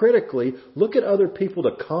people critically, look at other people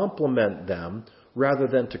to compliment them rather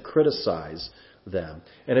than to criticize them.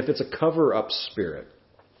 And if it's a cover-up spirit,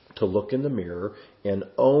 to look in the mirror and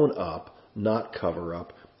own up, not cover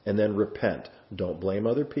up, and then repent. Don't blame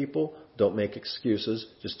other people. Don't make excuses.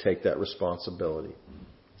 Just take that responsibility.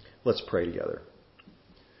 Let's pray together.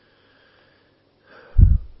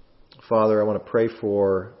 Father, I want to pray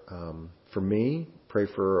for me, pray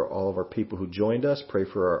for all of our people who joined us, pray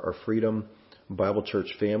for our Freedom Bible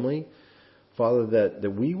Church family. Father,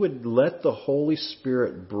 that we would let the Holy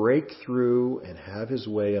Spirit break through and have His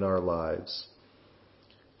way in our lives.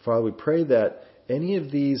 Father, we pray that any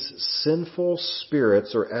of these sinful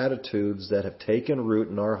spirits or attitudes that have taken root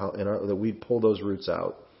in our that we'd pull those roots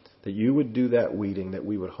out, that you would do that weeding, that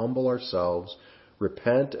we would humble ourselves,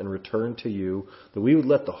 repent and return to you, that we would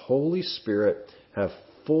let the Holy Spirit have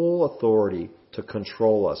full authority to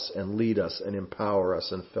control us and lead us and empower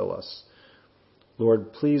us and fill us.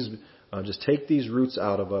 Lord, please just take these roots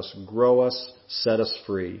out of us, grow us, set us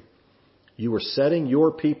free. You were setting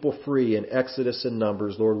your people free in Exodus and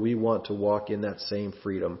Numbers. Lord, we want to walk in that same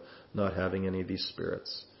freedom, not having any of these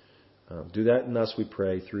spirits. Do that in us, we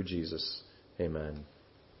pray, through Jesus. Amen.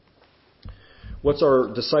 What's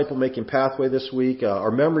our disciple-making pathway this week? Our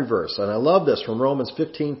memory verse. And I love this from Romans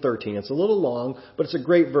 15:13. It's a little long, but it's a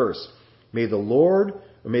great verse. May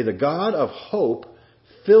the God of hope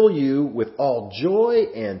fill you with all joy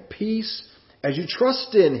and peace as you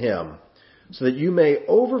trust in Him, so that you may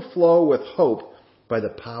overflow with hope by the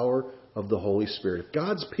power of the Holy Spirit. If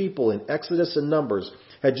God's people in Exodus and Numbers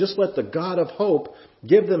had just let the God of hope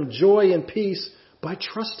give them joy and peace by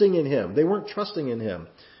trusting in Him, they weren't trusting in Him,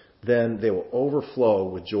 then they will overflow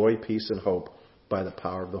with joy, peace, and hope by the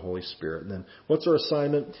power of the Holy Spirit. And then what's our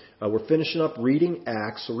assignment? We're finishing up reading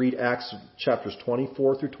Acts. So read Acts chapters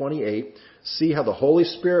 24 through 28. See how the Holy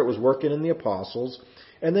Spirit was working in the apostles.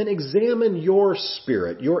 And then examine your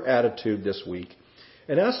spirit, your attitude this week.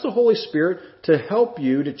 And ask the Holy Spirit to help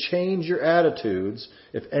you to change your attitudes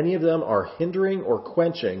if any of them are hindering or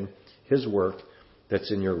quenching His work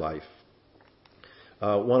that's in your life.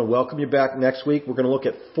 I want to welcome you back next week. We're going to look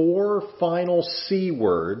at 4 final C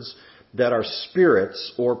words that are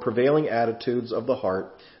spirits or prevailing attitudes of the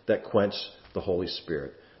heart that quench the Holy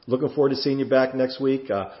Spirit. Looking forward to seeing you back next week.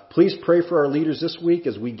 Please pray for our leaders this week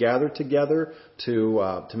as we gather together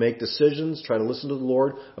to make decisions, try to listen to the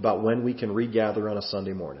Lord about when we can regather on a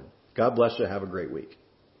Sunday morning. God bless you. Have a great week.